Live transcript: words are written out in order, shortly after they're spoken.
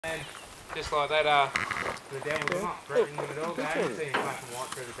And just like that, the devil's not threatening them at all. They haven't seen black and white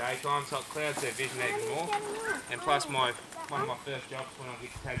through the daytime, so it clouds their vision even more. And plus, one of my first jobs when I get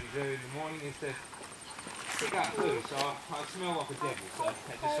to Tassie Zoo in the morning is to pick up food. So I smell like a devil. So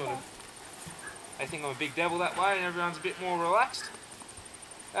they just sort of, they think I'm a big devil that way, and everyone's a bit more relaxed.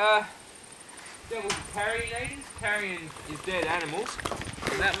 Devils are carrion eaters. Carrion is dead animals,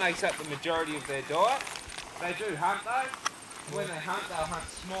 and that makes up the majority of their diet. They do hunt though. When they hunt, they'll hunt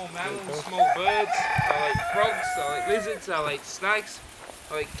small mammals, small birds. They'll eat frogs, they'll eat lizards, they'll eat snakes,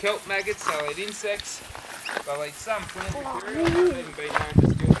 they'll eat kelp maggots, they'll eat insects, they'll eat some plant material. They've even been known to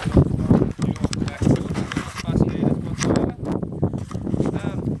steal fuzzy eaters whatsoever.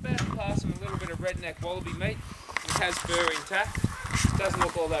 About passing a little bit of redneck wallaby meat, which has fur intact. Doesn't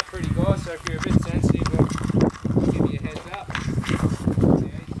look all that pretty, guys, so if you're a bit sensitive, I'll give you a heads up.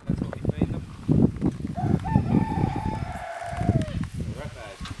 That's what we feed them.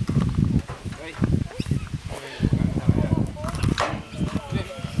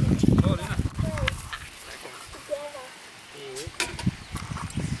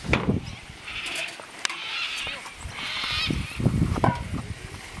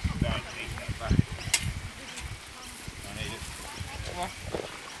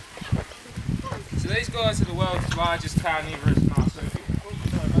 So these guys are the world's largest carnivorous marsupial.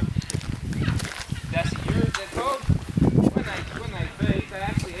 That's Europe, they're called. When they feed, they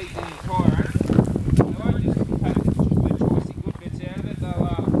actually eat the entire animal. They won't just take the choicey good bits out of it.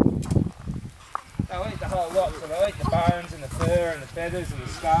 They'll eat the whole lot. So they'll eat the bones and the fur and the feathers and the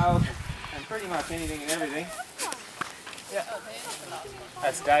scales and pretty much anything and everything. Yeah,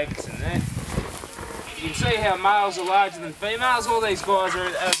 that's Davidson there. You can see how males are larger than females. All these guys are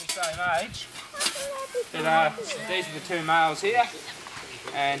of the same age. But, these are the two males here,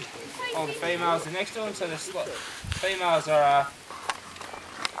 and all the females are next to them. So the females are.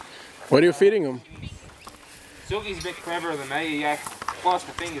 What are you feeding them? Silky's a bit cleverer than me. He bites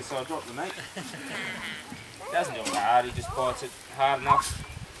my fingers, so I drop the meat. Doesn't do it hard. He just bites it hard enough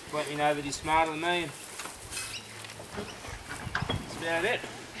to let me know that he's smarter than me. And that's about it.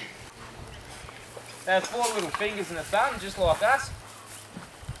 They have 4 little fingers and a thumb, just like us,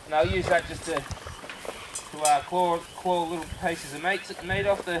 and they'll use that just to claw little pieces of meat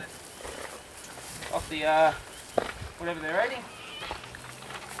off the whatever they're eating.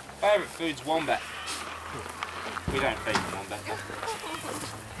 Favourite food's wombat. We don't feed them wombat.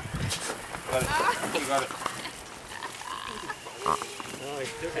 Got it. You got it.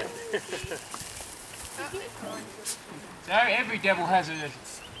 So every devil has a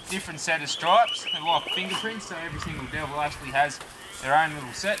different set of stripes. They're like fingerprints, so every single devil actually has their own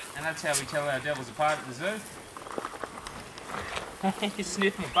little set, and that's how we tell our devils apart at the zoo. You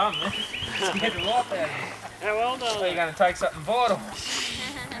sniff my bum, man. Scared the life out of you. How old are So they? you're going to take something vital.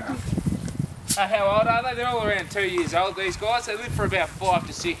 How old are they? They're all around 2 years old, these guys. They live for about 5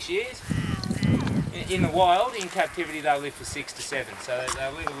 to 6 years. In the wild, in captivity, they'll live for 6 to 7, so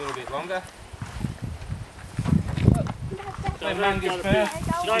they'll live a little bit longer.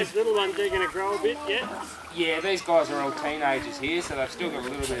 Those little ones, they're going to grow a bit yet? Yeah, these guys are all teenagers here, so they've still got a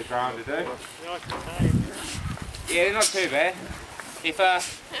little bit of growing to do. Yeah, they're not too bad. If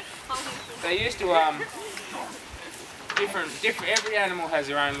they used to every animal has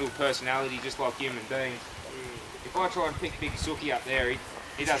their own little personality, just like human beings. If I try and pick Big Sookie up there,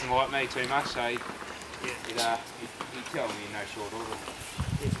 he doesn't like me too much, so he'd tell me in no short order.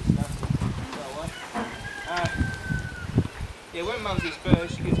 Yeah, when mum gives birth,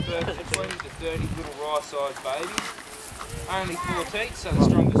 she gives birth to 20 to 30 little rice-sized babies. Only 4 teeth, so the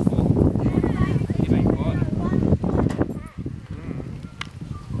strongest 4. You've been quiet.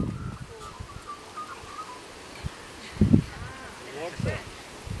 What's that?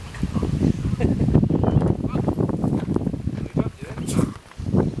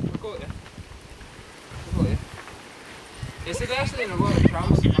 Yeah, so they're actually in a lot of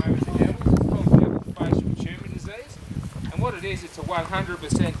trouble at the moment, the devils. It's called devil facial tumour disease. And what it is, it's a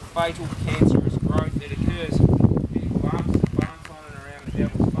 100% fatal cancerous growth that occurs in lumps and bumps on and around the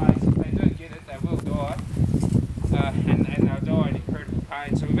devil's face. If they do get it, they will die. And they'll die in incredible pain.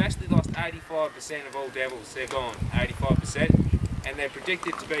 So we've actually lost 85% of all devils. They're gone, 85%. And they're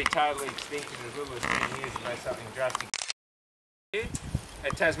predicted to be totally extinct in as little as 10 years unless something drastic.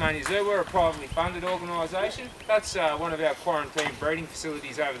 At Tasmania Zoo, we're a privately funded organisation. That's one of our quarantine breeding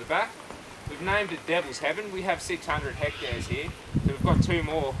facilities over the back. We've named it Devil's Heaven. We have 600 hectares here. So we've got 2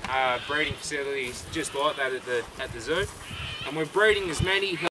 more breeding facilities just like that at the zoo. And we're breeding as many